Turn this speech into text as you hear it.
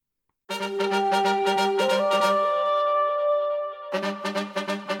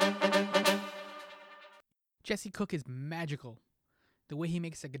Jesse Cook is magical. The way he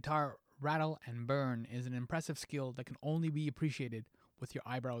makes a guitar rattle and burn is an impressive skill that can only be appreciated with your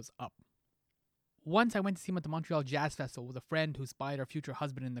eyebrows up. Once I went to see him at the Montreal Jazz Festival with a friend who spied our future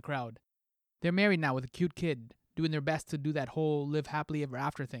husband in the crowd. They're married now with a cute kid, doing their best to do that whole live happily ever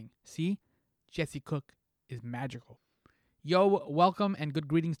after thing. See? Jesse Cook is magical. Yo, welcome and good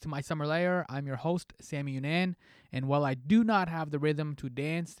greetings to my summer lair. I'm your host, Sammy Yunan, and while I do not have the rhythm to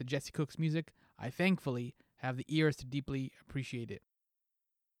dance to Jesse Cook's music, I thankfully have the ears to deeply appreciate it.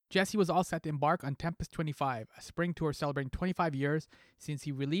 Jesse was all set to embark on Tempest 25, a spring tour celebrating 25 years since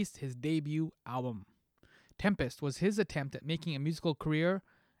he released his debut album. Tempest was his attempt at making a musical career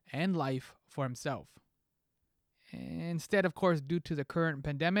and life for himself. Instead, of course, due to the current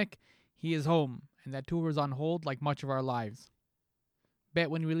pandemic, he is home, and that tour is on hold like much of our lives. Bet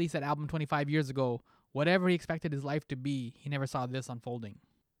when he released that album 25 years ago, whatever he expected his life to be, he never saw this unfolding.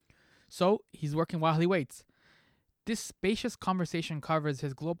 So, he's working while he waits. This spacious conversation covers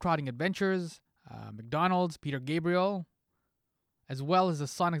his globetrotting adventures, McDonald's, Peter Gabriel, as well as the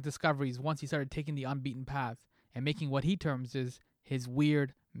sonic discoveries once he started taking the unbeaten path and making what he terms as his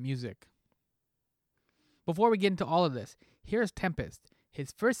weird music. Before we get into all of this, here's Tempest,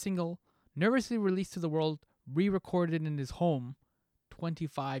 his first single, nervously released to the world, re-recorded in his home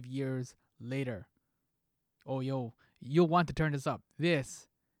 25 years later. Oh, yo, you'll want to turn this up. This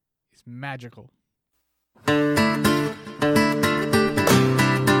is magical.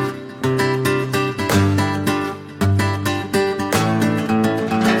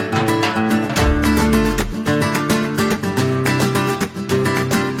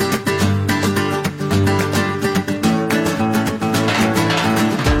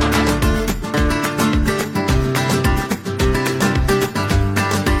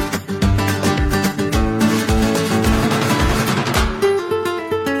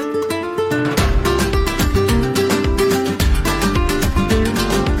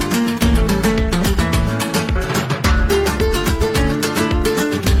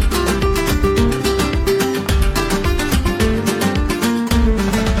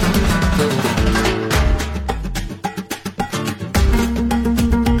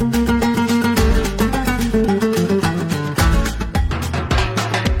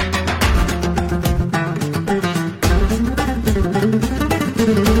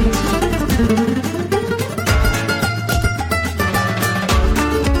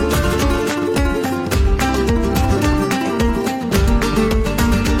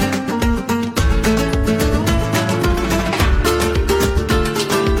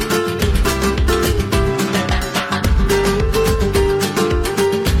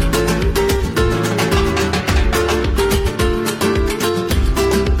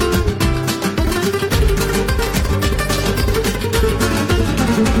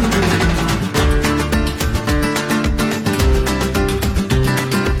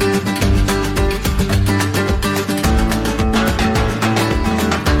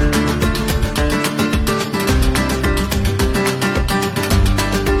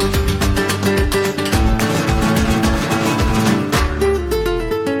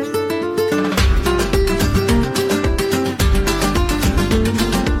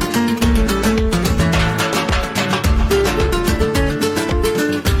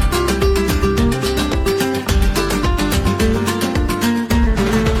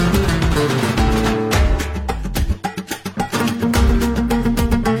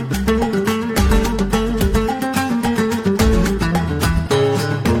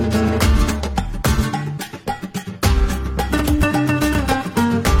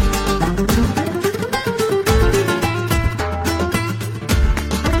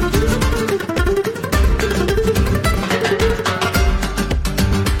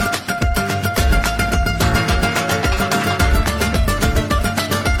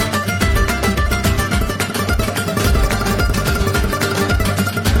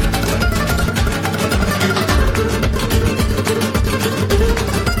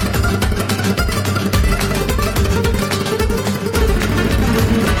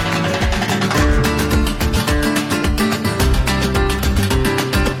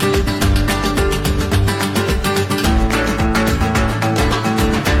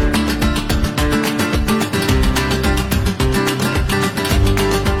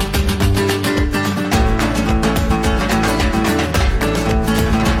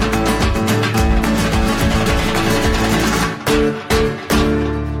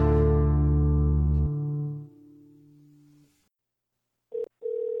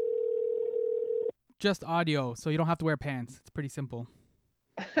 Just audio, so you don't have to wear pants. It's pretty simple.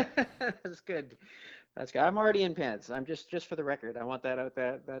 That's good. That's good. I'm already in pants. I'm just for the record. I want that out.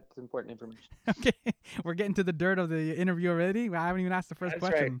 That's important information. Okay, we're getting to the dirt of the interview already. I haven't even asked the first That's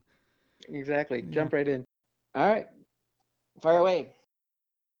right. question. Exactly. Yeah. Jump right in. All right. Fire away.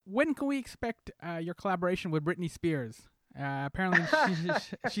 When can we expect your collaboration with Britney Spears? Apparently,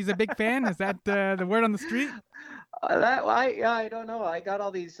 she's a big fan. Is that the word on the street? That I yeah, I don't know. I got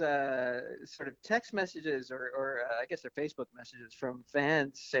all these sort of text messages or I guess they're Facebook messages from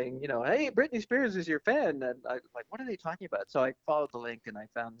fans saying, hey, Britney Spears is your fan, and I was like, what are they talking about? So I followed the link and I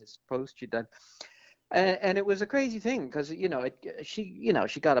found this post she'd done, and it was a crazy thing because she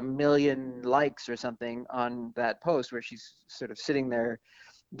got 1 million likes or something on that post where she's sort of sitting there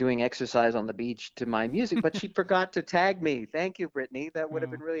doing exercise on the beach to my music, but she forgot to tag me. Thank you, Brittany. That would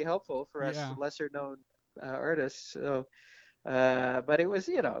have been Oh, really helpful for us yeah. lesser known artists. So, but it was,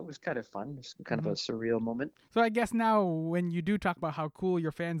 it was kind of fun. It was kind of Hmm. a surreal moment. So I guess now, when you do talk about how cool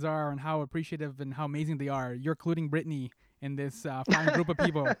your fans are and how appreciative and how amazing they are, you're including Britney in this fine group of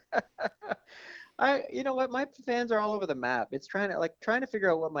people. You know what, my fans are all over the map. It's trying to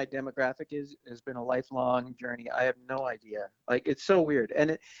figure out what my demographic is has been a lifelong journey. I have no idea. Like it's so weird,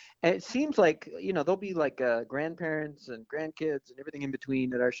 and it seems like there'll be like grandparents and grandkids and everything in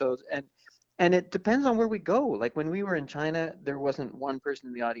between at our shows, and it depends on where we go. Like when we were in China, there wasn't one person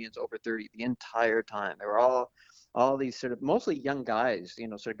in the audience over 30 the entire time. They were all these sort of mostly young guys,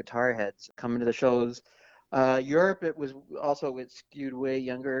 sort of guitar heads coming to the shows. Europe, it skewed way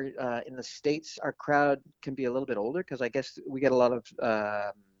younger. In the States, our crowd can be a little bit older because I guess we get a lot of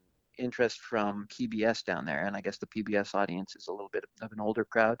interest from PBS down there, and I guess the PBS audience is a little bit of an older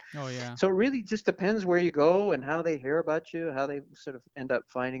crowd. Oh yeah. So it really just depends where you go and how they hear about you, how they sort of end up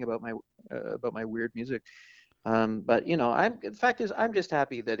finding about my weird music. But the fact is, I'm just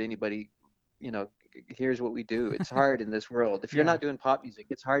happy that anybody, you know, here's what we do. It's hard in this world. If you're Yeah. not doing pop music,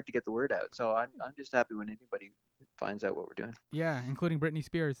 it's hard to get the word out. So I'm just happy when anybody finds out what we're doing. Yeah, including Britney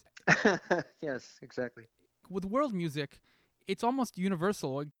Spears. Yes, exactly. With world music, it's almost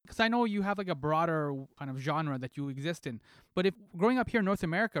universal because I know you have like a broader kind of genre that you exist in. But if growing up here in North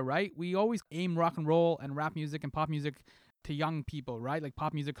America, right, we always aim rock and roll and rap music and pop music to young people, right? Like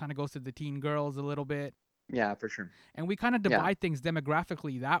pop music kind of goes to the teen girls a little bit. Yeah, for sure. And we kind of Yeah. divide things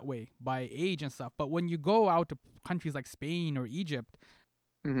demographically that way by age and stuff. But when you go out to countries like Spain or Egypt,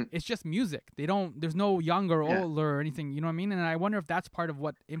 Hmm. it's just music. There's no young or Yeah. older or anything, you know what I mean? And I wonder if that's part of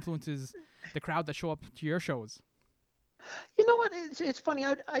what influences the crowd that show up to your shows. You know what? It's funny.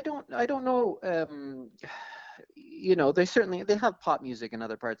 I don't know. They have pop music in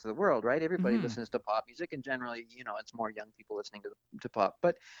other parts of the world, right? Everybody Hmm. listens to pop music, and generally, it's more young people listening to pop.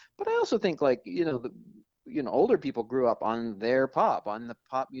 But I also think like older people grew up on their pop, on the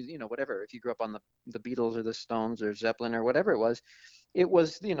pop music, whatever. If you grew up on the Beatles or the Stones or Zeppelin or whatever it was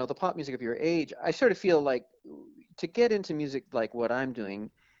the pop music of your age. I sort of feel like to get into music like what I'm doing,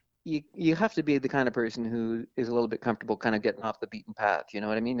 you have to be the kind of person who is a little bit comfortable kind of getting off the beaten path. You know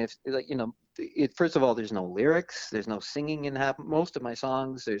what I mean? If like first of all, there's no lyrics, there's no singing in most of my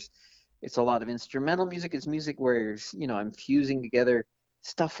songs. It's a lot of instrumental music. It's music where I'm fusing together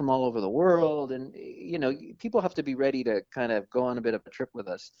stuff from all over the world, and people have to be ready to kind of go on a bit of a trip with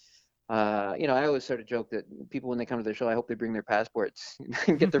us. I always sort of joke that people when they come to the show, I hope they bring their passports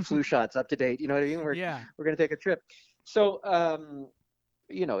and get their flu shots up to date. You know what I mean? We're Yeah. we're gonna take a trip. So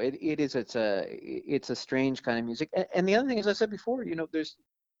it's a strange kind of music. And the other thing, as I said before, there's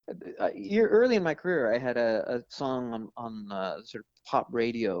year early in my career, I had a song on sort of pop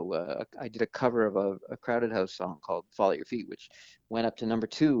radio. I did a cover of a Crowded House song called "Fall at Your Feet," which went up to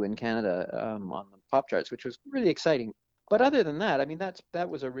 #2 in Canada on the pop charts, which was really exciting. But other than that, I mean, that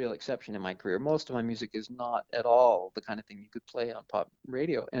was a real exception in my career. Most of my music is not at all the kind of thing you could play on pop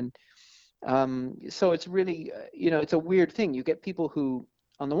radio, and so it's really, it's a weird thing. You get people who,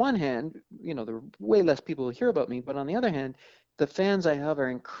 on the one hand, there are way less people who hear about me, but on the other hand, the fans I have are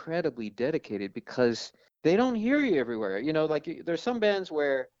incredibly dedicated because they don't hear you everywhere. Like there's some bands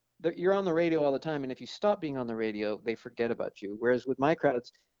where you're on the radio all the time, and if you stop being on the radio, they forget about you. Whereas with my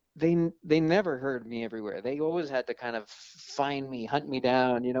crowds, they never heard me everywhere. They always had to kind of find me, hunt me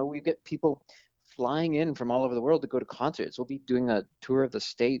down. We get people flying in from all over the world to go to concerts. We'll be doing a tour of the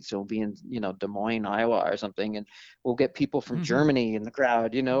states. We'll be in, Des Moines, Iowa, or something, and we'll get people from Germany in the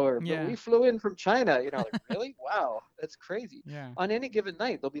crowd, but Yeah. we flew in from China. Like really, wow, that's crazy. Yeah. On any given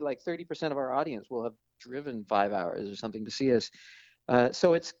night, there'll be like 30% of our audience will have driven 5 hours or something to see us.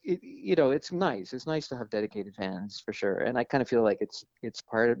 So it's nice. It's nice to have dedicated fans for sure, and I kind of feel like it's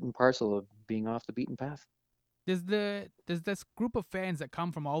part and parcel of being off the beaten path. Does this group of fans that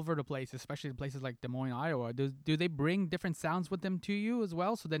come from all over the place, especially places like Des Moines, Iowa, do they bring different sounds with them to you as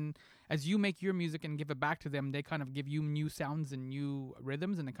well? So then, as you make your music and give it back to them, they kind of give you new sounds and new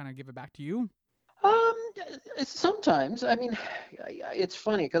rhythms, and they kind of give it back to you. Um, sometimes, I mean, it's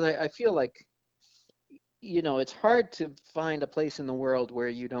funny because I feel like, it's hard to find a place in the world where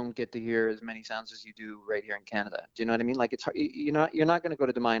you don't get to hear as many sounds as you do right here in Canada. Do you know what I mean? Like it's hard, you're not going to go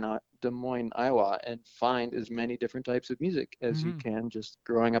to Des Moines, Iowa, and find as many different types of music as you Mm-hmm. can just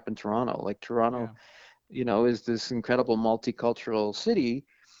growing up in Toronto. Like Toronto, Yeah. is this incredible multicultural city.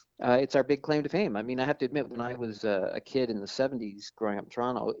 It's our big claim to fame. I mean, I have to admit, when I was a kid in the '70s, growing up in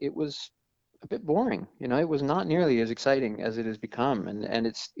Toronto, it was a bit boring. It was not nearly as exciting as it has become, and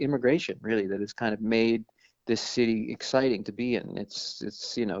it's immigration really that has kind of made this city exciting to be in.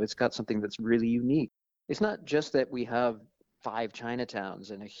 It's got something that's really unique. It's not just that we have five Chinatowns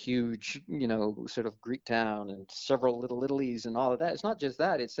and a huge, sort of Greek town and several little Italies and all of that. It's not just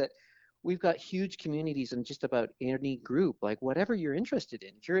that. It's that we've got huge communities in just about any group, like whatever you're interested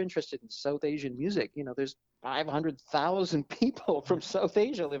in. If you're interested in South Asian music, there's 500,000 people from South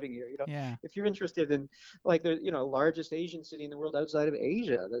Asia living here. Yeah. If you're interested in, like, the largest Asian city in the world outside of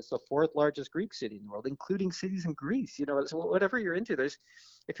Asia, that's the fourth largest Greek city in the world, including cities in Greece. So whatever you're into,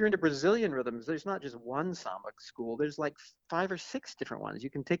 if you're into Brazilian rhythms, there's not just one samba school. There's like five or six different ones. You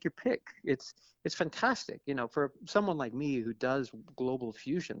can take your pick. It's fantastic. For someone like me who does global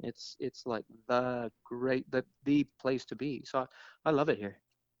fusion, it's like the place to be. So I love it here.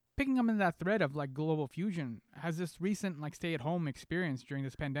 Picking up in that thread of like global fusion, has this recent like stay at home experience during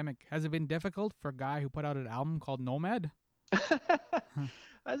this pandemic, has it been difficult for a guy who put out an album called Nomad? Huh.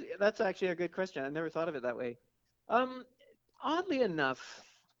 That's actually a good question. I never thought of it that way. Um, Oddly enough,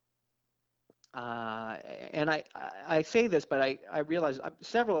 uh, and I say this, but I realize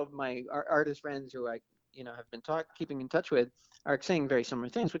several of my artist friends who I have been keeping in touch with are saying very similar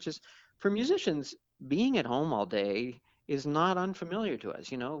things, which is for musicians, being at home all day is not unfamiliar to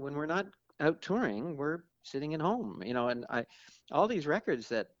us. When we're not out touring, we're sitting at home. And all these records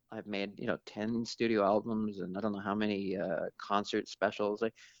that I've made, 10 studio albums and I don't know how many concert specials,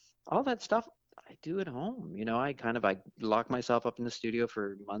 like all that stuff I do at home. I lock myself up in the studio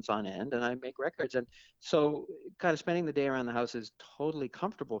for months on end and I make records. And so kind of spending the day around the house is totally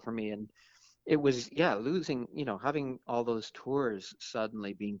comfortable for me. And it was, yeah, losing, having all those tours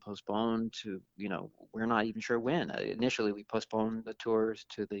suddenly being postponed to, we're not even sure when. Initially, we postponed the tours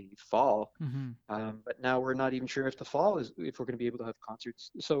to the fall, Mm-hmm. but now we're not even sure if we're going to be able to have concerts.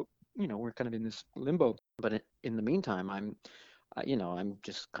 So, we're kind of in this limbo. But in the meantime, I'm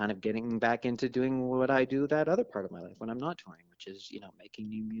just kind of getting back into doing what I do that other part of my life when I'm not touring, which is, making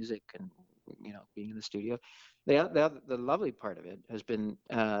new music and, being in the studio. The lovely part of it has been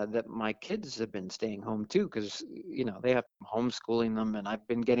that my kids have been staying home too, because, they have homeschooling them, and I've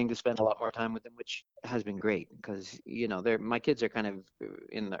been getting to spend a lot more time with them, which has been great because, my kids are kind of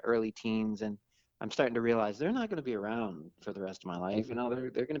in the early teens, and I'm starting to realize they're not going to be around for the rest of my life. They're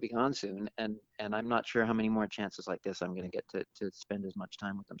going to be gone soon, and I'm not sure how many more chances like this I'm going to get to spend as much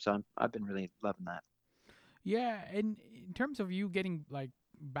time with them. So I've been really loving that. Yeah, and in terms of you getting like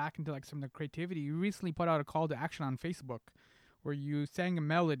back into like some of the creativity, you recently put out a call to action on Facebook where you sang a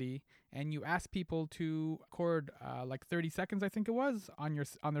melody and you asked people to record like 30 seconds, I think it was, on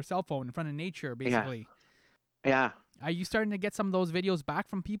their cell phone in front of nature, Yeah, basically. yeah. Are you starting to get some of those videos back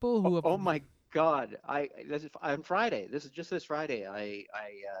from people Oh, who have? oh my God! This is on Friday. This is just this Friday.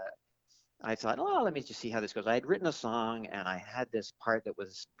 I thought, oh, let me just see how this goes. I had written a song and I had this part that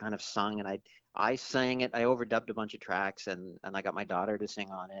was kind of sung, and I sang it. I overdubbed a bunch of tracks, and I got my daughter to sing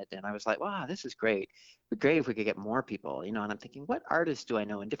on it. And I was like, wow, this is great. It'd be great if we could get more people. And I'm thinking, what artists do I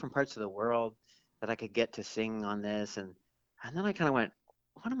know in different parts of the world that I could get to sing on this? And then I kind of went,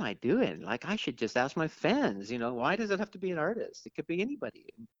 what am I doing? Like, I should just ask my fans. Why does it have to be an artist? It could be anybody.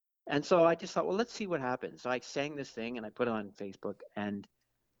 And so I just thought, well, let's see what happens. So I sang this thing and I put it on Facebook, and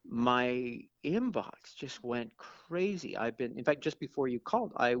my inbox just went crazy. In fact, just before you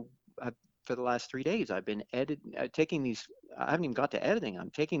called, for the last 3 days, I've been taking these. I haven't even got to editing. I'm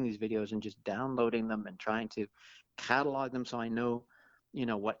taking these videos and just downloading them and trying to catalog them so I know,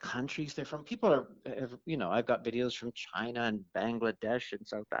 what countries they're from. People I've got videos from China and Bangladesh and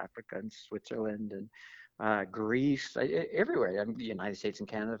South Africa and Switzerland and Greece, everywhere. The United States and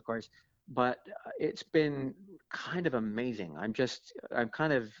Canada, of course. But it's been kind of amazing. I'm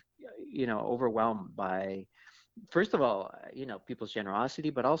kind of, overwhelmed by, first of all, people's generosity,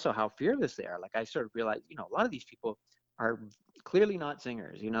 but also how fearless they are. Like I sort of realized, a lot of these people are clearly not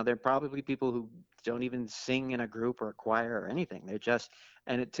singers. They're probably people who don't even sing in a group or a choir or anything. They're just,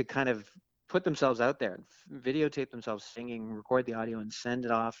 to kind of put themselves out there and videotape themselves singing, record the audio, and send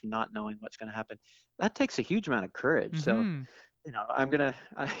it off, not knowing what's going to happen. That takes a huge amount of courage. So, Mm-hmm. I'm gonna,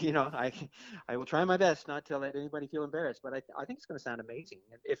 I will try my best not to let anybody feel embarrassed, but I think it's going to sound amazing.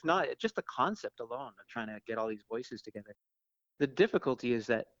 And if not, just the concept alone of trying to get all these voices together. The difficulty is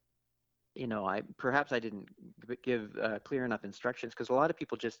that, I didn't give clear enough instructions, because a lot of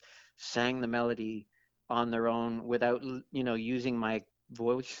people just sang the melody on their own without, using my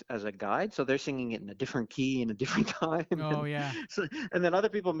voice as a guide. So they're singing it in a different key in a different time. Oh yeah, And then other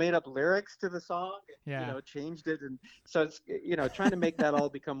people made up lyrics to the song and, yeah. changed it. And so it's, trying to make that all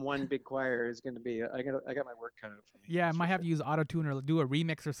become one big choir is going to be, I got my work cut out for me. Yeah, I That's might for have to use auto-tune or do a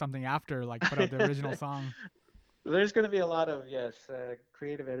remix or something after, like put out the original sure. song. There's going to be a lot of, yes,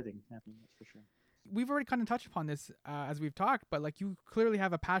 creative editing happening. That's for sure. We've already kind of touched upon this as we've talked, but like you clearly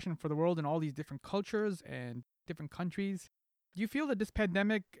have a passion for the world and all these different cultures and different countries. Do you feel that this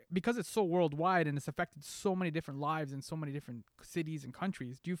pandemic, because it's so worldwide and it's affected so many different lives in so many different cities and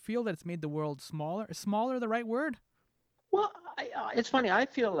countries, do you feel that it's made the world smaller? Is smaller the right word? Well, it's funny. I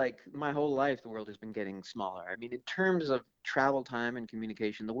feel like my whole life the world has been getting smaller. I mean, in terms of travel time and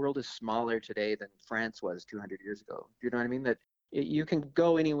communication, the world is smaller today than France was 200 years ago. You know what I mean? That you can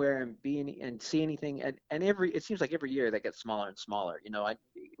go anywhere and and see anything, and it seems like every year that gets smaller and smaller.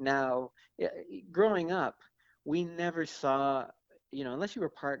 Now, growing up, we never saw, unless you were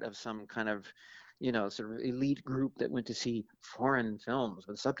part of some kind of, sort of elite group that went to see foreign films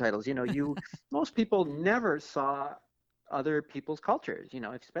with subtitles. Most people never saw other people's cultures,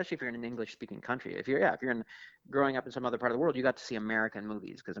 especially if you're in an English speaking country. If you're growing up in some other part of the world, you got to see American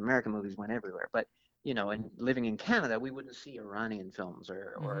movies, because American movies went everywhere. But, and living in Canada, we wouldn't see Iranian films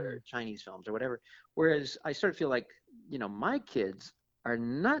Mm-hmm. or Chinese films or whatever. Whereas I sort of feel like, my kids are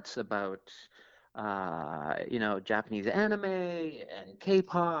nuts about, Japanese anime and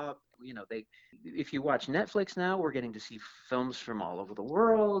K-pop. If you watch Netflix now, we're getting to see films from all over the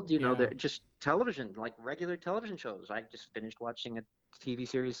world. Yeah. They're just television, like regular television shows. I just finished watching a TV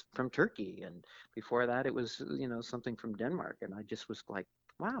series from Turkey, and before that, it was, something from Denmark, and I just was like,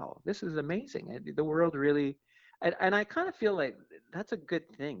 wow, this is amazing. The world really, and I kind of feel like that's a good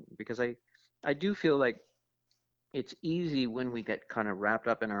thing, because I do feel like it's easy when we get kind of wrapped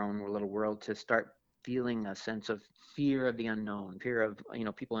up in our own little world to start feeling a sense of fear of the unknown, fear of,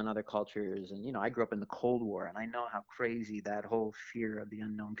 people in other cultures. And, I grew up in the Cold War, and I know how crazy that whole fear of the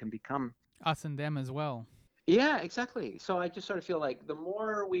unknown can become. Us and them as well. Yeah, exactly. So I just sort of feel like the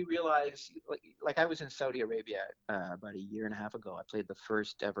more we realize, like I was in Saudi Arabia about a year and a half ago. I played the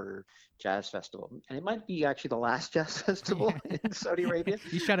first ever jazz festival, and it might be actually the last jazz festival Yeah. in Saudi Arabia.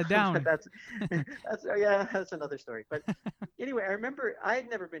 You shut it But down. that's another story. But anyway, I remember I had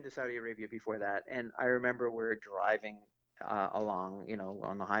never been to Saudi Arabia before that, and I remember we're driving along,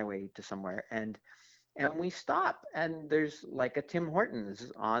 on the highway to somewhere, and we stop, and there's like a Tim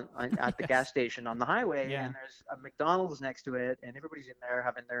Hortons at the gas Yes. station on the highway, Yeah. and there's a McDonald's next to it, and everybody's in there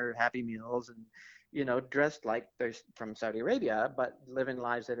having their happy meals, and dressed like they're from Saudi Arabia, but living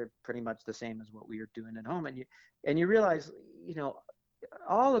lives that are pretty much the same as what we are doing at home. And you realize,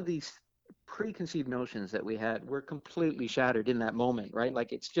 all of these preconceived notions that we had were completely shattered in that moment, right?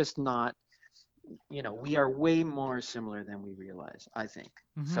 Like, it's just not, we are way more similar than we realize, I think.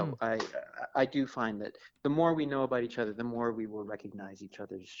 Mm-hmm. So I do find that the more we know about each other, the more we will recognize each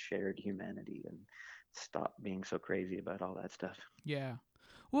other's shared humanity and stop being so crazy about all that stuff. Yeah.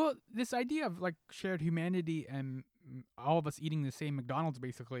 Well, this idea of like shared humanity and all of us eating the same McDonald's,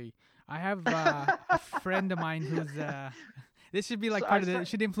 basically. I have a friend of mine who's. This should be like So part of the. It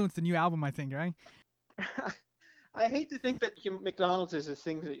should influence the new album, I think, right? I hate to think that McDonald's is a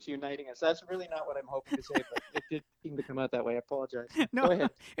thing that's uniting us. That's really not what I'm hoping to say, but it did seem to come out that way. I apologize. No, Go ahead.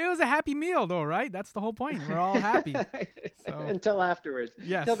 it was a happy meal, though, right? That's the whole point. We're all happy. So Until afterwards.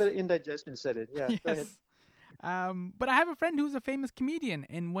 yes, Until the indigestion set in. Yeah, go ahead. yes. But I have a friend who's a famous comedian,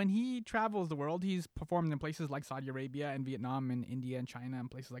 and when he travels the world, he's performed in places like Saudi Arabia and Vietnam and India and China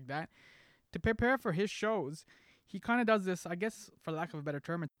and places like that. To prepare for his shows, he kind of does this, I guess, for lack of a better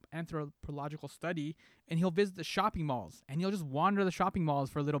term, anthropological study, and he'll visit the shopping malls, and he'll just wander the shopping malls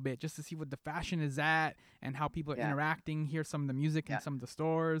for a little bit just to see what the fashion is at and how people are Yeah, interacting, hear some of the music in yeah, some of the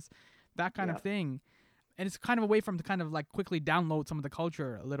stores, that kind yeah. of thing. And it's kind of a way for him to kind of like quickly download some of the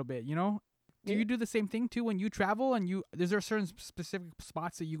culture a little bit, you know? Do Yeah. you do the same thing too when you travel and is there certain specific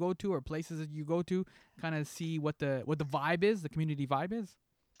spots that you go to or places that you go to kind of see what the vibe is, the community vibe is?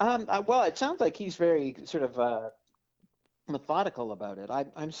 Well, it sounds like he's very sort of methodical about it.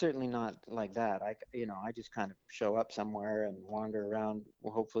 I'm certainly not like that. I just kind of show up somewhere and wander around.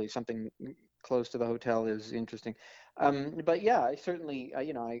 Well, hopefully something close to the hotel is interesting. But yeah, I certainly,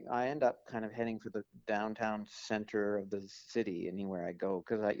 I end up kind of heading for the downtown center of the city anywhere I go,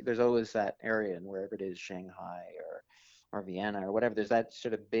 because there's always that area, and wherever it is, Shanghai or Vienna or whatever, there's that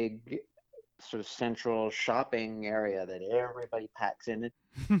sort of big sort of central shopping area that everybody packs in.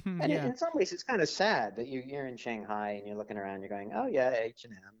 And Yeah. in some ways, it's kind of sad that you're in Shanghai and you're looking around, you're going, oh yeah,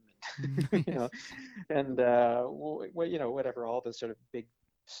 H&M, you know, Yes. and whatever, all the sort of big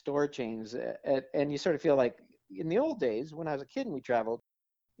store chains, and you sort of feel like in the old days when I was a kid and we traveled,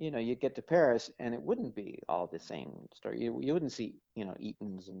 you'd get to Paris and it wouldn't be all the same store. You wouldn't see,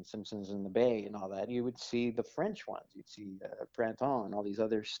 Eaton's and Simpsons in the Bay and all that. You would see the French ones. You'd see Printemps and all these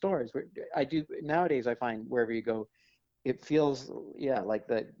other stores. I do nowadays. I find wherever you go, it feels, yeah, like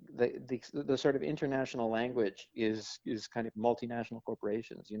the sort of international language is kind of multinational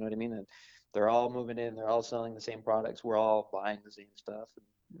corporations. You know what I mean? And they're all moving in, they're all selling the same products, we're all buying the same stuff,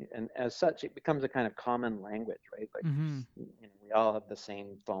 and as such it becomes a kind of common language, right? Like, Hmm. we all have the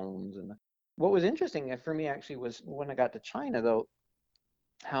same phones. And what was interesting for me actually was when I got to China, though,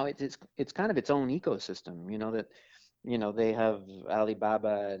 how it's kind of its own ecosystem. That they have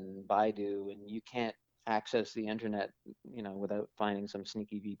Alibaba and Baidu, and you can't access the internet, without finding some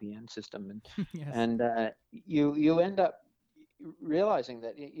sneaky VPN system, and Yes. and you end up realizing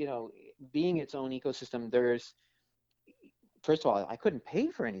that being its own ecosystem, there's first of all, I couldn't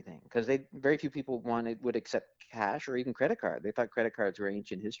pay for anything because they very few people would accept cash or even credit card. They thought credit cards were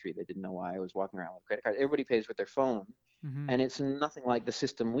ancient history. They didn't know why I was walking around with a credit card. Everybody pays with their phone, Hmm. and it's nothing like the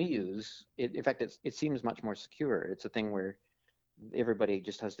system we use. In fact, it seems much more secure. It's a thing where everybody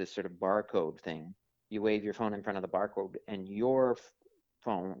just has this sort of barcode thing. You wave your phone in front of the barcode, and your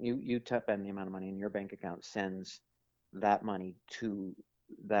phone, you tap in the amount of money in your bank account, sends that money to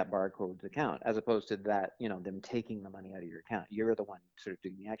that barcode account, as opposed to that, them taking the money out of your account. You're the one sort of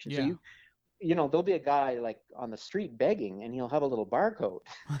doing the action. So Yeah. there'll be a guy like on the street begging, and he'll have a little barcode,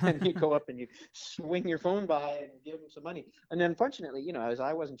 and you go up and you swing your phone by and give him some money. And unfortunately, as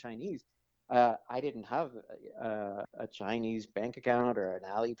I wasn't Chinese, I didn't have a Chinese bank account or an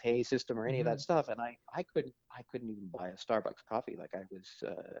Alipay system or any of that Hmm. stuff, and I couldn't even buy a Starbucks coffee. Like I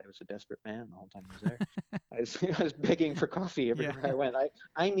was a desperate man the whole time I was there. I was begging for coffee Yeah. everywhere I went.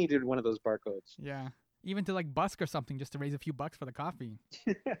 I needed one of those barcodes. Yeah. Even to like busk or something just to raise a few bucks for the coffee.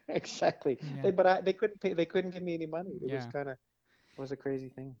 Exactly. Yeah. They couldn't pay. They couldn't give me any money. It was Yeah. kind of was a crazy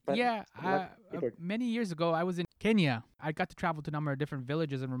thing. But Yeah, lucky people. many years ago, I was in Kenya. I got to travel to a number of different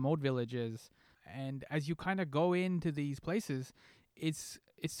villages and remote villages. And as you kind of go into these places, it's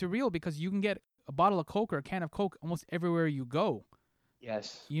surreal because you can get a bottle of Coke or a can of Coke almost everywhere you go.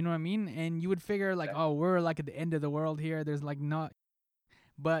 Yes. You know what I mean? And you would figure like, oh, we're like at the end of the world here. There's like not.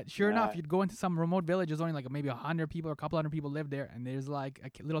 But sure enough, Yeah. you'd go into some remote villages, only like maybe 100 people or a couple hundred people live there, and there's like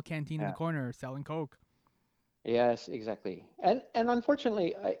a little canteen in the Yeah. corner selling Coke. Yes. Exactly. And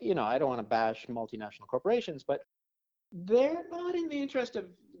unfortunately, I don't want to bash multinational corporations, but they're not in the interest of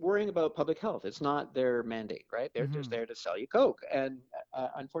worrying about public health. It's not their mandate, right? They're just Hmm. there to sell you Coke. And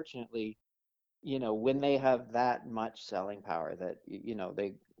unfortunately, when they have that much selling power, that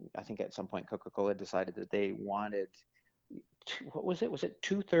I think at some point Coca-Cola decided that they wanted, what was it? Was it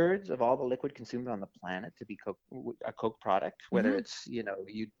 2/3 of all the liquid consumed on the planet to be a Coke product? Whether Hmm. it's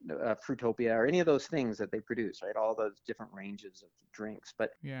Fruitopia or any of those things that they produce, right? All those different ranges of drinks,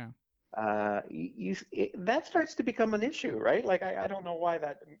 but Yeah. that starts to become an issue, right? Like I don't know why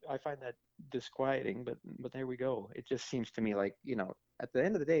that I find that disquieting, but there we go. It just seems to me like, at the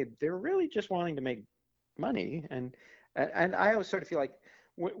end of the day, they're really just wanting to make money, and I always sort of feel like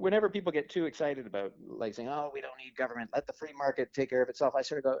whenever people get too excited about like saying, oh, we don't need government, let the free market take care of itself, I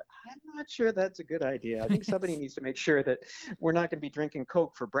sort of go, I'm not sure that's a good idea. I think somebody Yes. needs to make sure that we're not going to be drinking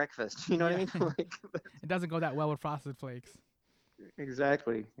Coke for breakfast. You know what I Yeah. mean? Like, It doesn't go that well with Frosted Flakes.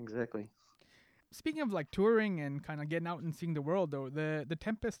 exactly, exactly. Speaking of like touring and kind of getting out and seeing the world, though, the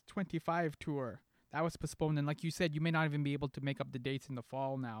Tempest 25 tour that was postponed, and like you said, you may not even be able to make up the dates in the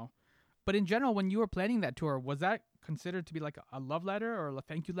fall now. But in general, when you were planning that tour, was that considered to be like a love letter or a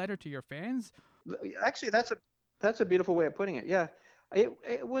thank you letter to your fans? Actually, that's a beautiful way of putting it. Yeah,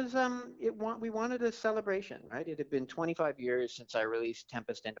 it was we wanted a celebration, right? It had been 25 years since I released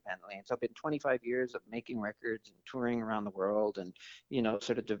Tempest independently, and so it's been 25 years of making records and touring around the world, and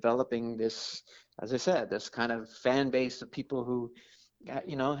sort of developing this, as I said, this kind of fan base of people who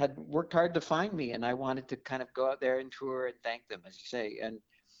had worked hard to find me, and I wanted to kind of go out there and tour and thank them, as you say. And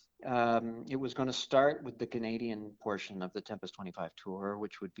it was going to start with the Canadian portion of the Tempest 25 tour,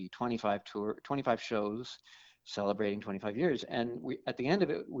 which would be 25 shows, celebrating 25 years. And we, at the end of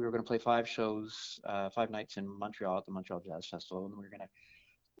it, we were going to play 5 shows, 5 nights in Montreal at the Montreal Jazz Festival, and we were going to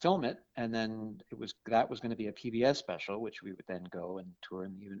film it. And then that was going to be a PBS special, which we would then go and tour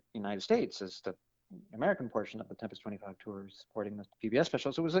in the United States as the American portion of the Tempest 25 tour, supporting the PBS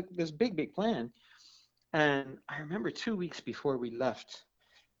special. So it was like this big plan. And I remember 2 weeks before we left,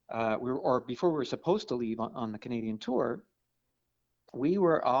 before we were supposed to leave on the Canadian tour, we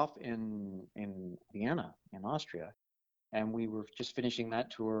were off in Vienna, in Austria, and we were just finishing that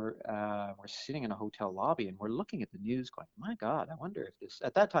tour. We're sitting in a hotel lobby, and we're looking at the news, going, "My God, I wonder if this."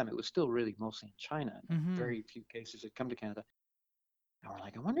 At that time, it was still really mostly in China. Mm-hmm. Very few cases had come to Canada, and we're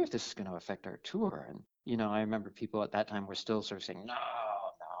like, "I wonder if this is going to affect our tour." And I remember people at that time were still sort of saying, "No,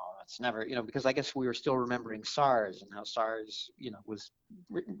 no, it's never," because I guess we were still remembering SARS and how SARS, was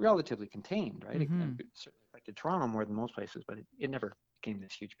relatively contained, right? Mm-hmm. It certainly affected Toronto more than most places, but it never became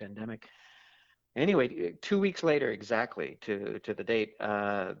this huge pandemic. Anyway, 2 weeks later, exactly to the date,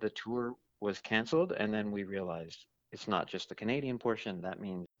 the tour was canceled, and then we realized it's not just the Canadian portion. That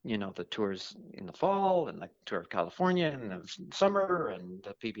means, the tours in the fall and the tour of California in the summer, and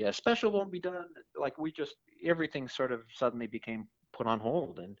the PBS special won't be done. Like everything sort of suddenly became put on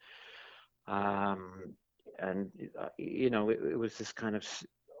hold, it was this kind of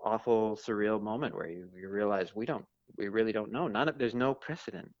awful, surreal moment where you realize we really don't know. There's no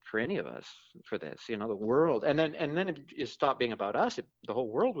precedent for any of us for this. The world, and then it stopped being about us. The whole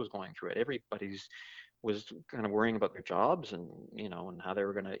world was going through it. Everybody's was kind of worrying about their jobs and and how they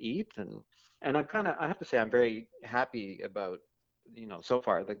were going to eat, and I have to say I'm very happy about so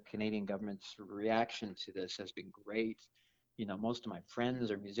far the Canadian government's reaction to this has been great. Most of my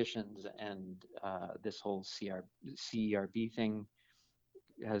friends are musicians, and this whole CERB thing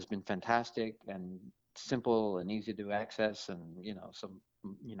has been fantastic and simple and easy to access, and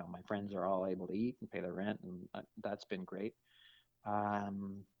my friends are all able to eat and pay their rent, and that's been great.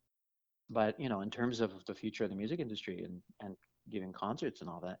 But in terms of the future of the music industry and giving concerts and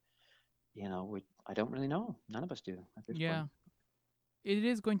all that, I don't really know. None of us do at this Yeah. point. It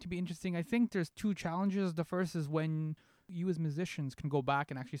is going to be interesting. I think there's two challenges. The first is when you as musicians can go back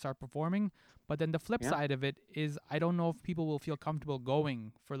and actually start performing. But then the flip Yeah, side of it is I don't know if people will feel comfortable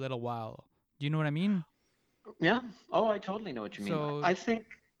going for a little while. Do you know what I mean? yeah. Oh, I totally know what you mean. So I think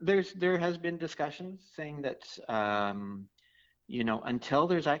there has been discussions saying that until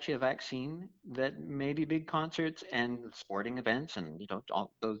there's actually a vaccine, that maybe big concerts and sporting events and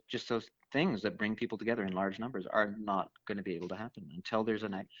all those things that bring people together in large numbers are not going to be able to happen until there's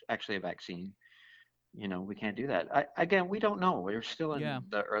actually a vaccine. We can't do that. Again, we don't know. We're still in yeah.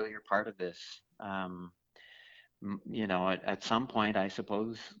 the earlier part of this. At some point, I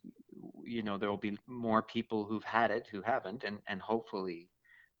suppose, there will be more people who've had it who haven't, and hopefully,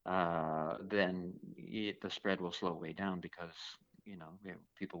 then the spread will slow way down because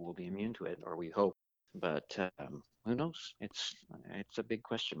people will be immune to it, or we hope. But who knows? It's a big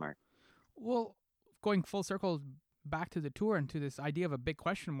question mark. Well, going full circle back to the tour and to this idea of a big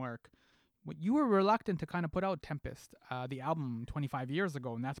question mark, you were reluctant to kind of put out Tempest, the album 25 years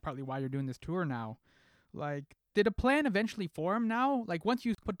ago, and that's partly why you're doing this tour now. Like, did a plan eventually form now? Like, once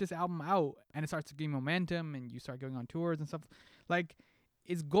you put this album out and it starts to gain momentum and you start going on tours and stuff, like,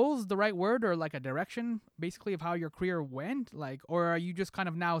 is goals the right word or like a direction basically of how your career went? Like, or are you just kind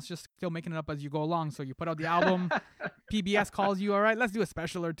of now it's just still making it up as you go along? So you put out the album, PBS calls you, all right, let's do a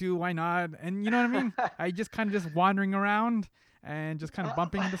special or two, why not? And you know what I mean? Are you just kind of just wandering around and just kind of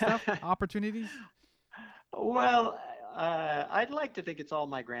bumping into stuff, opportunities? Well, I'd like to think it's all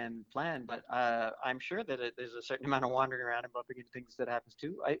my grand plan, but I'm sure that there's a certain amount of wandering around and bumping into things that happens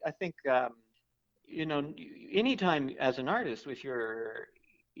too. I think anytime as an artist,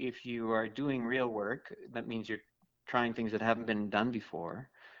 if you are doing real work, that means you're trying things that haven't been done before,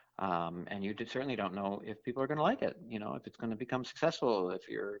 and you certainly don't know if people are going to like it. If it's going to become successful, if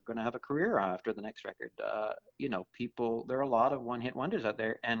you're going to have a career after the next record. People. There are a lot of one-hit wonders out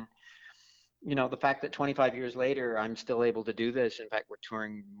there, and the fact that 25 years later, I'm still able to do this. In fact, we're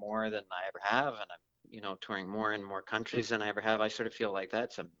touring more than I ever have, and I'm, touring more and more countries than I ever have. I sort of feel like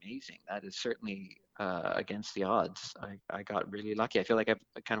that's amazing. That is certainly against the odds. I got really lucky. I feel like I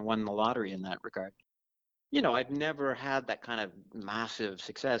kind of won the lottery in that regard. I've never had that kind of massive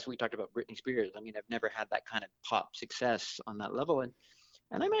success. We talked about Britney Spears. I mean, I've never had that kind of pop success on that level, and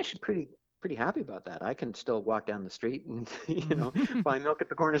I'm actually pretty happy about that. I can still walk down the street and buy milk at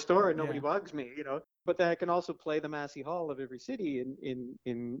the corner store and nobody Yeah. bugs me. But then I can also play the Massey Hall of every city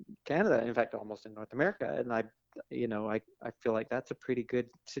in Canada. In fact, almost in North America. And I feel like that's a pretty good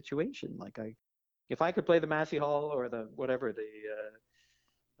situation. Like if I could play the Massey Hall or the whatever the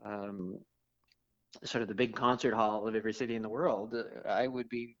sort of the big concert hall of every city in the world, I would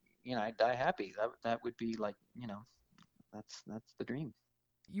be, I'd die happy. That would be like, that's the dream.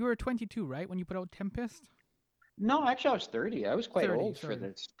 You were 22, right, when you put out Tempest? No, actually, I was 30. I was quite 30, old for sorry.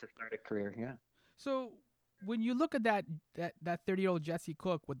 this to start a career. Yeah. So when you look at that 30-year-old Jesse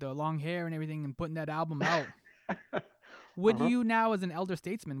Cook with the long hair and everything and putting that album out, what do Uh-huh. you now as an elder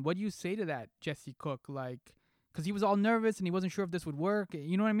statesman? What do you say to that Jesse Cook? Like, because he was all nervous and he wasn't sure if this would work.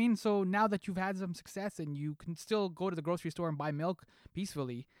 You know what I mean? So now that you've had some success and you can still go to the grocery store and buy milk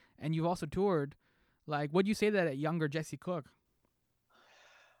peacefully, and you've also toured, like, what do you say to that younger Jesse Cook?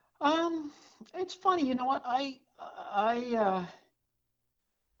 Um, it's funny, you know what? I,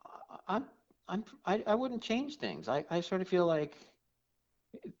 I'm, I wouldn't change things. I sort of feel like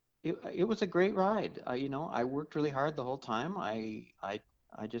it was a great ride. I worked really hard the whole time. I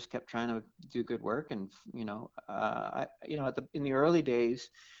just kept trying to do good work, and in the early days,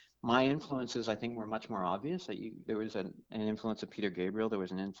 my influences I think were much more obvious. There was an influence of Peter Gabriel. There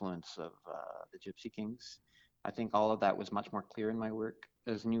was an influence of the Gypsy Kings. I think all of that was much more clear in my work.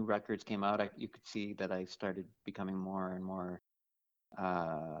 As new records came out, you could see that I started becoming more and more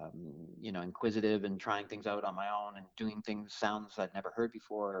inquisitive and trying things out on my own and doing sounds I'd never heard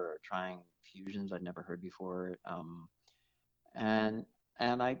before, or trying fusions I'd never heard before. And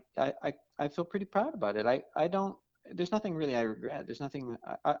and I feel pretty proud about it. I don't. There's nothing really I regret. There's nothing.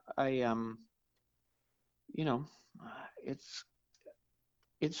 You know,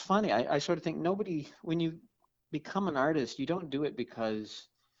 it's funny. I sort of think nobody when you become an artist, you don't do it because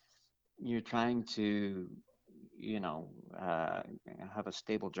you're trying to you know uh, have a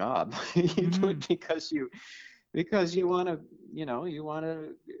stable job. You do Mm-hmm. it because you want to you want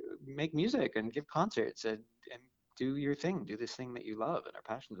to make music and give concerts and do your thing, do this thing that you love and are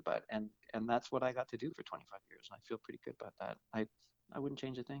passionate about, and that's what I got to do for 25 years, and I feel pretty good about that. I wouldn't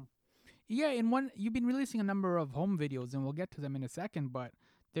change a thing. Yeah, in one you've been releasing a number of home videos, and we'll get to them in a second. But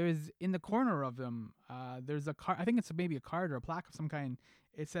there's in the corner of them, there's a card. I think it's maybe a card or a plaque of some kind.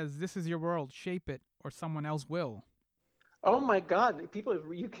 It says, "This is your world. Shape it, or someone else will." Oh my God, people,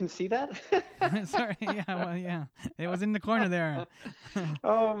 you can see that? Sorry, yeah, well, yeah, it was in the corner there.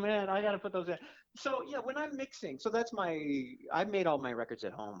 Oh man, I gotta put those in. So yeah, when I'm mixing, so I made all my records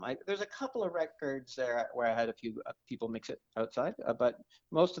at home. There's a couple of records there where I had a few people mix it outside, but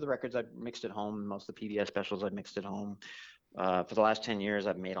most of the records I've mixed at home. Most of the PBS specials I've mixed at home. For the last 10 years,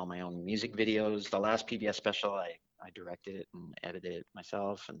 I've made all my own music videos. The last PBS special, I directed it and edited it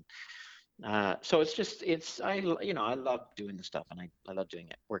myself, and so I love doing the stuff, and I love doing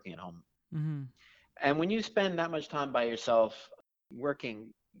it, working at home. Mm-hmm. And when you spend that much time by yourself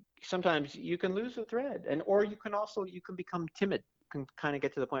working, sometimes you can lose the thread, you can become timid. You can kind of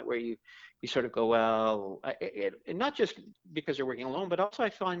get to the point where you sort of go, well, and not just because you're working alone, but also I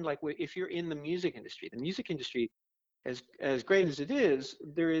find like if you're in the music industry, as great as it is,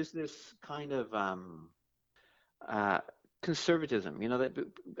 there is this kind of uh, conservatism. That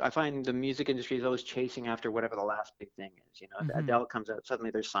I find the music industry is always chasing after whatever the last big thing is. Mm-hmm. Adele comes out,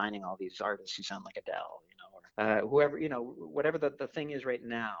 suddenly they're signing all these artists who sound like Adele. Or whoever, whatever the thing is right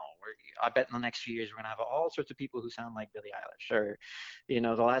now. Or I bet in the next few years we're gonna have all sorts of people who sound like Billie Eilish. Or, the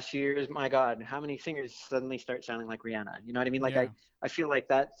last few years, my God, how many singers suddenly start sounding like Rihanna? You know what I mean? Like Yeah. I feel like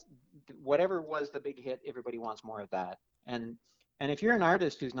that's whatever was the big hit, everybody wants more of that. And and if you're an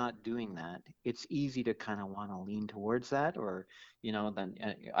artist who's not doing that, it's easy to kind of want to lean towards that, or, then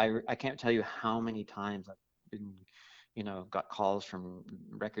I can't tell you how many times I've been, got calls from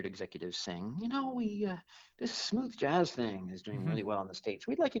record executives saying, we this smooth jazz thing is doing really well in the States.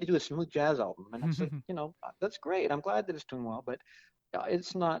 We'd like you to do a smooth jazz album, and it's like, that's great. I'm glad that it's doing well, but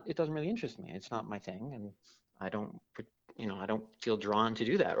it's not. It doesn't really interest me. It's not my thing, and I don't. I don't feel drawn to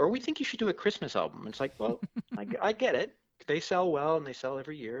do that. Or we think you should do a Christmas album. It's like, well, I get it. They sell well and they sell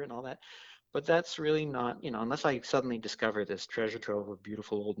every year and all that. But that's really not, unless I suddenly discover this treasure trove of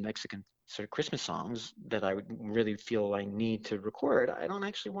beautiful old Mexican sort of Christmas songs that I would really feel I need to record, I don't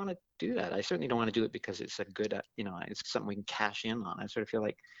actually want to do that. I certainly don't want to do it because it's a good, it's something we can cash in on. I sort of feel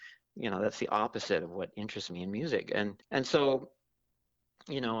like, that's the opposite of what interests me in music. And so,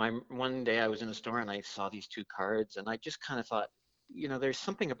 I'm one day I was in a store and I saw these two cards and I just kind of thought, there's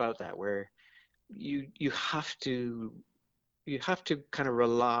something about that where you have to kind of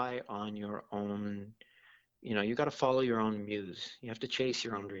rely on your own, you got to follow your own muse. You have to chase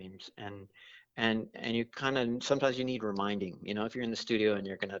your own dreams, and you kind of sometimes you need reminding. If you're in the studio and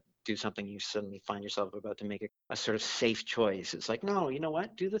you're going to do something, you suddenly find yourself about to make a sort of safe choice. It's like, no, you know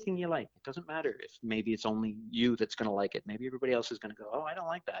what, do the thing you like. It doesn't matter if maybe it's only you that's going to like it. Maybe everybody else is going to go, oh, I don't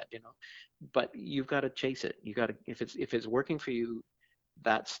like that, but you've got to chase it. You got to, if it's working for you,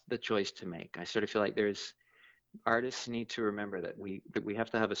 that's the choice to make. I sort of feel like there's artists need to remember that we have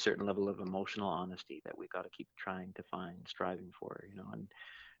to have a certain level of emotional honesty that we got to keep trying to find, striving for,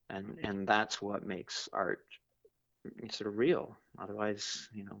 and that's what makes art sort of real. Otherwise,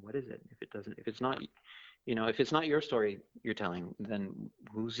 what is it? If it's not, if it's not your story you're telling, then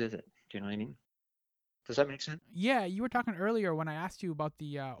whose is it? Do you know what I mean? Does that make sense? Yeah, you were talking earlier when I asked you about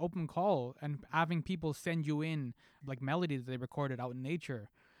the open call and having people send you in like melodies they recorded out in nature.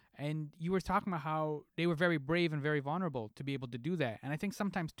 And you were talking about how they were very brave and very vulnerable to be able to do that. And I think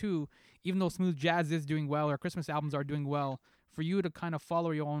sometimes too, even though smooth jazz is doing well or Christmas albums are doing well, for you to kind of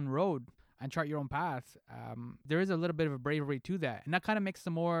follow your own road and chart your own path, there is a little bit of a bravery to that, and that kind of makes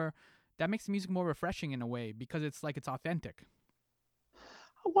that makes the music more refreshing in a way because it's like it's authentic.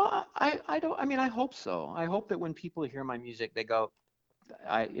 Well, I don't. I mean, I hope so. I hope that when people hear my music, they go,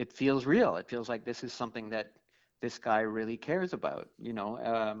 it feels real. It feels like this is something that this guy really cares about,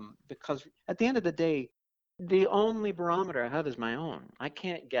 because at the end of the day, the only barometer I have is my own. I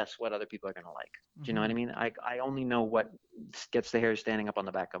can't guess what other people are going to like. Do you know what I Hmm. mean? I only know what gets the hair standing up on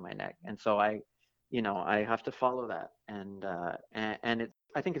the back of my neck. And so I have to follow that. And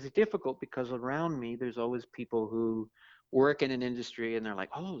I think it's difficult because around me, there's always people who work in an industry and they're like,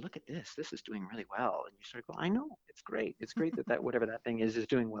 oh, look at this. This is doing really well. And you sort of go, I know, it's great. It's great that whatever that thing is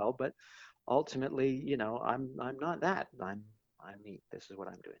doing well. But ultimately, I'm not that. I'm me. This is what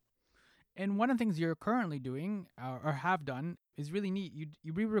I'm doing. And one of the things you're currently doing or have done is really neat.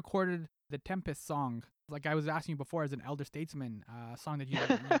 You re-recorded the Tempest song, like I was asking you before, as an elder statesman, a song that you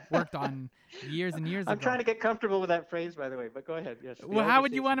worked on years and years I'm ago. trying to get comfortable with that phrase, by the way, but go ahead. Yes, the Well, how elder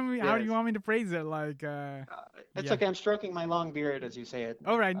would you want statesman. me? How do Yes. you want me to phrase it? Like, It's yeah. okay. I'm stroking my long beard as you say it.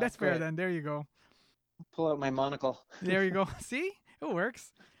 All right, that's Go fair ahead. then. There you go. Pull out my monocle. There you go. See, it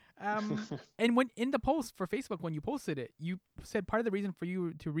works. And when in the post for Facebook, when you posted it, you said part of the reason for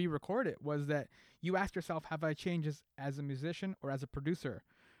you to re-record it was that you asked yourself, "Have I changed as a musician or as a producer?"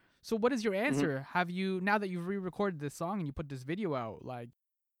 So, what is your Mhm. answer? Have you now that you've re-recorded this song and you put this video out? Like,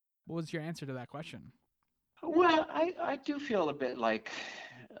 what was your answer to that question? Well, I do feel a bit like,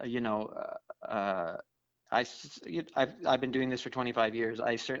 uh, you know, uh, I've been doing this for 25 years.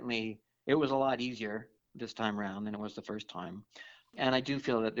 It was a lot easier this time around than it was the first time. And I do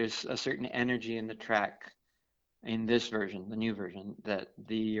feel that there's a certain energy in the track in this version, the new version, that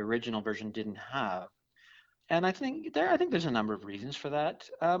the original version didn't have. And I think there's a number of reasons for that.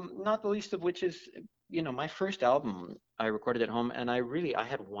 Not the least of which is, my first album I recorded at home, and I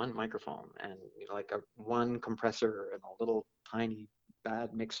had one microphone and like a one compressor and a little tiny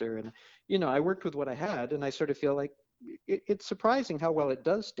bad mixer, and I worked with what I had, and I sort of feel like it's surprising how well it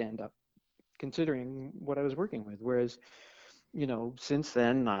does stand up considering what I was working with. Whereas, since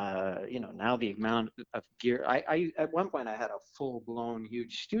then, now the amount of gear, I at one point I had a full blown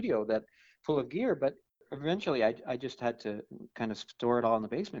huge studio that full of gear, but eventually I just had to kind of store it all in the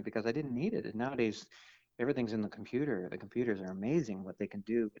basement because I didn't need it. And nowadays, everything's in the computer. The computers are amazing what they can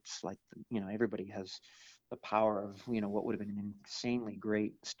do. It's like, everybody has the power of, what would have been an insanely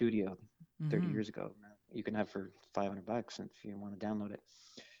great studio 30 Mm-hmm. years ago. You can have for $500 if you want to download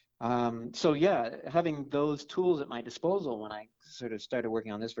it. So yeah, having those tools at my disposal when I sort of started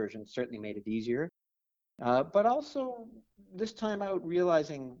working on this version certainly made it easier. But also this time out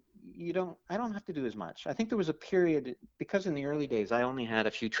realizing I don't have to do as much. I think there was a period because in the early days I only had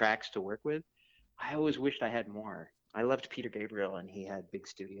a few tracks to work with. I always wished I had more. I loved Peter Gabriel and he had big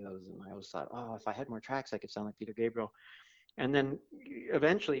studios and I always thought, oh, if I had more tracks, I could sound like Peter Gabriel. And then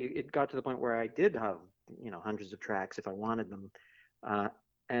eventually it got to the point where I did have, hundreds of tracks if I wanted them. Uh,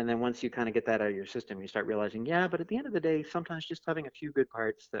 and then once you kind of get that out of your system, you start realizing, yeah, but at the end of the day, sometimes just having a few good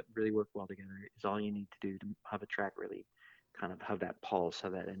parts that really work well together is all you need to do to have a track really kind of have that pulse,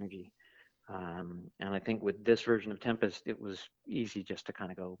 have that energy. And I think with this version of Tempest, it was easy just to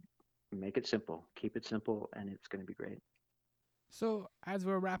kind of go, make it simple, keep it simple, and it's going to be great. So, as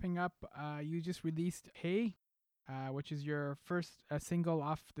we're wrapping up, you just released "Hey," which is your first single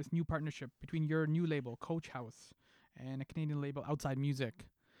off this new partnership between your new label, Coach House, and a Canadian label, Outside Music.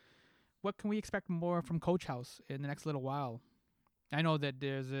 What can we expect more from Coach House in the next little while? I know that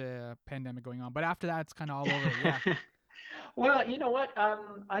there's a pandemic going on, but after that, it's kind of all over. Yeah. Well, you know what?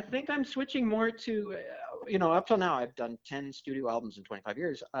 I think I'm switching more to, up till now I've done 10 studio albums in 25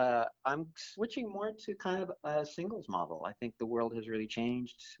 years. I'm switching more to kind of a singles model. I think the world has really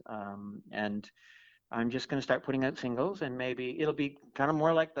changed, and I'm just going to start putting out singles, and maybe it'll be kind of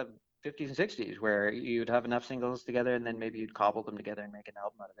more like the 50s and 60s, where you'd have enough singles together, and then maybe you'd cobble them together and make an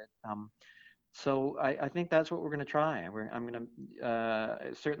album out of it. So I think that's what we're going to try. I'm going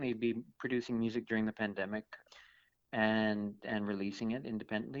to certainly be producing music during the pandemic. and releasing it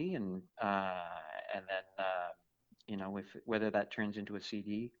independently, and then if whether that turns into a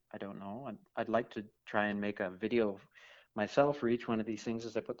CD, I don't know. I'd like to try and make a video myself for each one of these things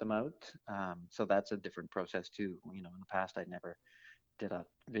as I put them out. So that's a different process too. In the past I never did a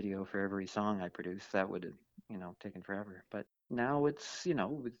video for every song I produced. That would have taken forever. But now it's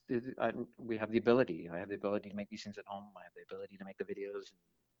we have the ability. I have the ability to make these things at home. I have the ability to make the videos.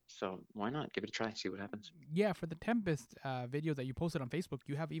 So why not give it a try? See what happens. Yeah, for the Tempest video that you posted on Facebook,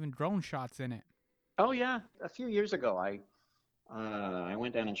 you have even drone shots in it. Oh yeah, a few years ago, I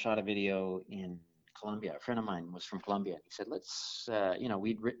went down and shot a video in Colombia. A friend of mine was from Colombia, and he said, "Let's,"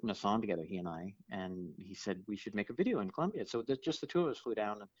 we'd written a song together, he and I, and he said we should make a video in Colombia. So just the two of us flew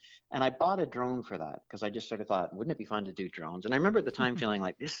down, and I bought a drone for that because I just sort of thought, wouldn't it be fun to do drones? And I remember at the time feeling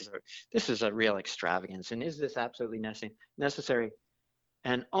like this is a real extravagance, and is this absolutely necessary?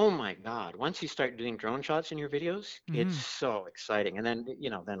 And oh my God, once you start doing drone shots in your videos, it's Hmm. so exciting. And then,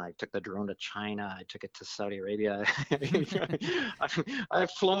 then I took the drone to China, I took it to Saudi Arabia. I've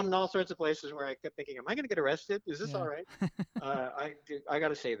flown in all sorts of places where I kept thinking, am I going to get arrested? Is this Yeah. all right? I got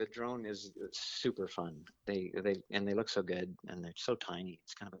to say, the drone is super fun. They look so good, and they're so tiny.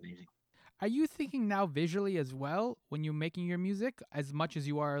 It's kind of amazing. Are you thinking now visually as well when you're making your music as much as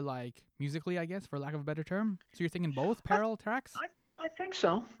you are like musically, I guess, for lack of a better term? So you're thinking both I, parallel tracks? I think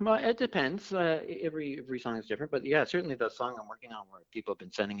so. Well, it depends. Every song is different, but yeah, certainly the song I'm working on, where people have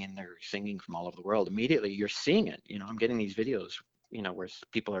been sending in their singing from all over the world, immediately you're seeing it. I'm getting these videos, where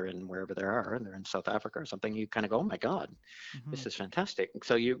people are in wherever they are, and they're in South Africa or something. You kind of go, oh my God, Hmm. this is fantastic.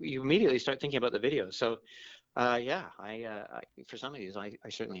 So you immediately start thinking about the videos. So yeah, I for some of these, I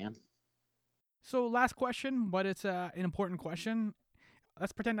certainly am. So last question, but it's an important question.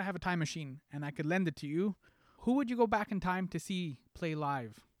 Let's pretend I have a time machine and I could lend it to you. Who would you go back in time to see play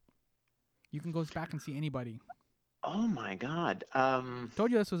live? You can go back and see anybody. Oh my God. I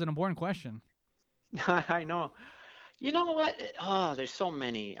told you this was an important question. I know. You know what? Oh, there's so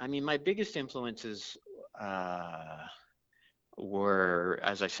many. I mean, my biggest influences. Uh, were,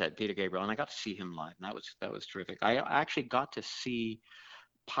 as I said, Peter Gabriel, and I got to see him live, and that was terrific. I actually got to see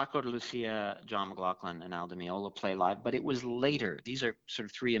Paco de Lucia, John McLaughlin, and Al Di Meola play live, but it was later. These are sort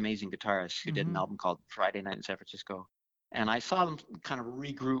of three amazing guitarists who did an Hmm. album called Friday Night in San Francisco, and I saw them kind of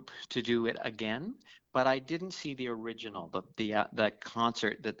regroup to do it again, but I didn't see the original, the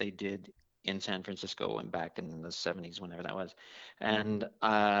concert that they did in San Francisco and back in the 70s, whenever that was, and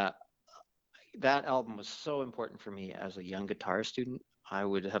that album was so important for me as a young guitar student. I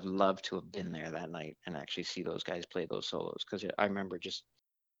would have loved to have been there that night and actually see those guys play those solos, because I remember just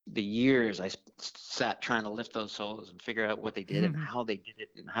the years I sat trying to lift those solos and figure out what they did and how they did it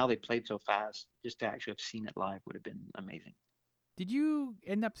and how they played so fast. Just to actually have seen it live would have been amazing. Did you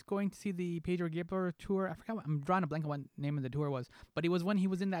end up going to see the Pedro Gabriel tour? I forgot. I'm drawing a blank on what name of the tour was, but it was when he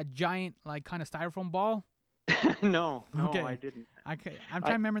was in that giant, like, kind of styrofoam ball. No, I Okay, didn't. I'm trying I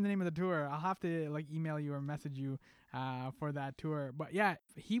to remember the name of the tour. I'll have to like email you or message you for that tour. But yeah,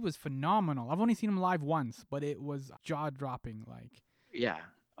 he was phenomenal. I've only seen him live once, but it was jaw dropping. Like, Yeah.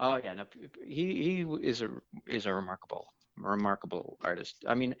 Oh yeah. No, he is a remarkable artist.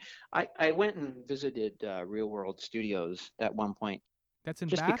 I mean, I went and visited Real World Studios at one point that's in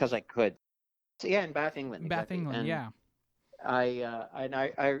just Bath, because I could. So, yeah, in Bath, England, Bath, exactly. England. And Yeah.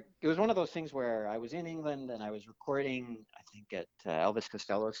 I it was one of those things where I was in England and I was recording, I think, at Elvis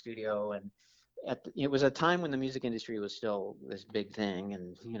Costello studio, and it was a time when the music industry was still this big thing,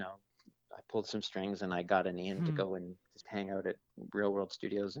 and I pulled some strings and I got an in to Hmm. go and just hang out at Real World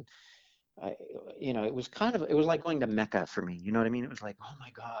Studios, and I, it was like going to Mecca for me. You know what I mean? It was like, oh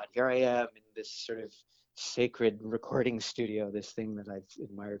my God, here I am in this sort of sacred recording studio, this thing that I've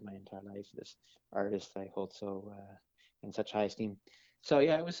admired my entire life, this artist I hold so in such high esteem. So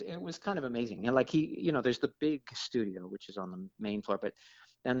yeah, it was kind of amazing. And like there's the big studio which is on the main floor, but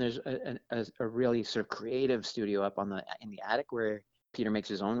then there's a really sort of creative studio up in the attic where Peter makes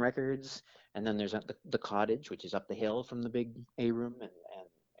his own records, and then there's the cottage, which is up the hill from the big A room, and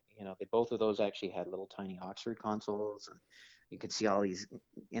both of those actually had little tiny Oxford consoles, and you could see all these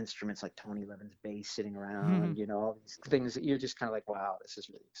instruments like Tony Levin's bass sitting around, all these things that you're just kind of like, wow, this is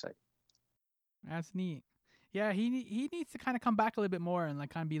really exciting. That's neat. Yeah, he needs to kind of come back a little bit more and like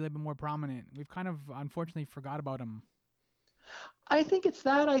kind of be a little bit more prominent. We've kind of unfortunately forgot about him. I think it's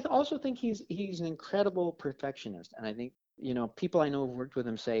that. I also think he's an incredible perfectionist, and I think people I know who've worked with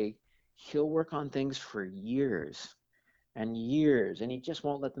him say he'll work on things for years and years, and he just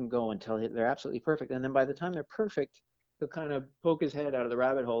won't let them go until they're absolutely perfect. And then by the time they're perfect, he'll kind of poke his head out of the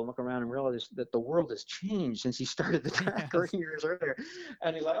rabbit hole and look around and realize that the world has changed since he started the track Yes. years earlier.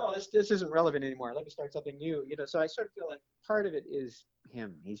 And he's like, oh, this isn't relevant anymore. Let me start something new. So I sort of feel like part of it is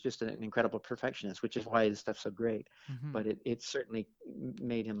him. He's just an incredible perfectionist, which is why his stuff's so great. Hmm. But it certainly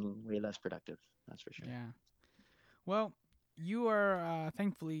made him way less productive. That's for sure. Yeah. Well, you are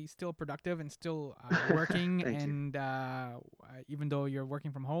thankfully still productive and still working, Thank you. and even though you're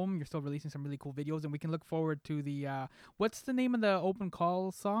working from home, you're still releasing some really cool videos, and we can look forward to the. What's the name of the open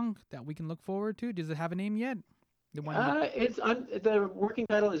call song that we can look forward to? Does it have a name yet? The one you. The working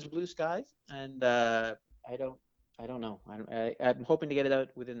title is Blue Skies, and I don't know. I'm hoping to get it out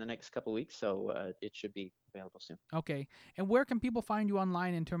within the next couple of weeks, so it should be available soon. Okay, and where can people find you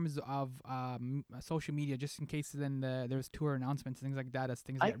online in terms of social media, just in case then there's tour announcements and things like that as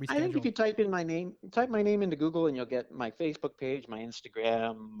things get I think if rescheduled? you type my name into Google, and you'll get my Facebook page, my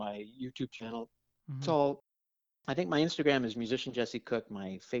Instagram, my YouTube channel. It's Hmm. all. I think my Instagram is musician Jesse Cook.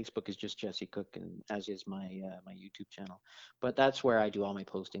 My Facebook is just Jesse Cook, and as is my YouTube channel. But that's where I do all my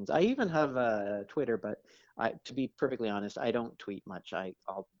postings. I even have Twitter, but to be perfectly honest, I don't tweet much.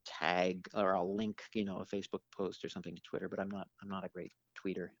 I'll tag or I'll link, a Facebook post or something to Twitter, but I'm not a great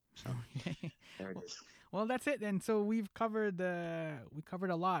tweeter. So there it is. Well, that's it. And so we've covered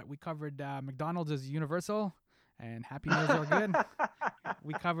a lot. We covered McDonald's is universal, and Happy Meals are good.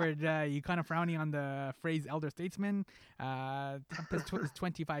 We covered you kind of frowning on the phrase elder statesman. Tempest is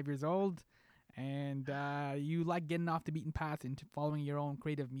 25 years old, and you like getting off the beaten path into following your own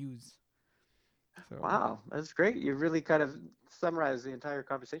creative muse. So Wow, that's great. You really kind of summarized the entire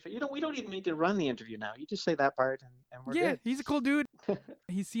conversation. We don't even need to run the interview now. You just say that part, and we're yeah, good. he's a cool dude.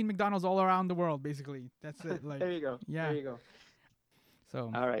 He's seen McDonald's all around the world, basically. That's it. Like, There you go. yeah. There you go.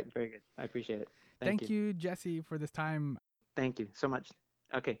 So All right, very good. I appreciate it. Thank thank you. you, Jesse, for this time. Thank you so much.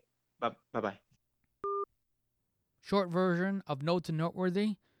 Okay. Bye-bye. Short version of Notes and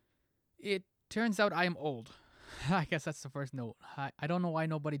Noteworthy. It turns out I am old. I guess that's the first note. I don't know why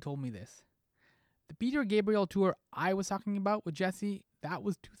nobody told me this. The Peter Gabriel tour I was talking about with Jesse, that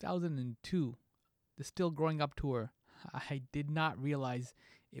was 2002. The Still Growing Up tour. I did not realize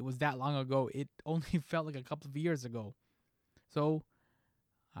it was that long ago. It only felt like a couple of years ago. So,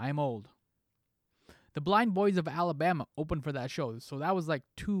 I'm old. The Blind Boys of Alabama opened for that show, so that was like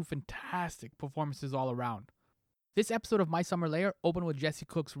two fantastic performances all around. This episode of My Summer Lair opened with Jesse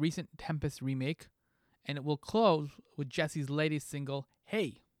Cook's recent Tempest remake, and it will close with Jesse's latest single,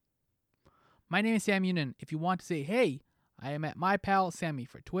 Hey. My name is Sam Yunan. If you want to say hey, I am at My Pal Sammy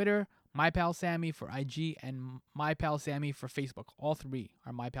for Twitter, My Pal Sammy for IG, and My Pal Sammy for Facebook. All three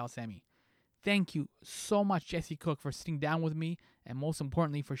are My Pal Sammy. Thank you so much, Jesse Cook, for sitting down with me, and most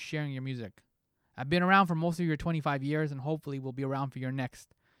importantly, for sharing your music. I've been around for most of your 25 years, and hopefully will be around for your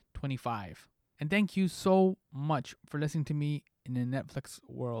next 25. And thank you so much for listening to me in the Netflix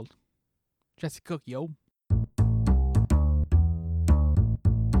world. Jesse Cook, yo.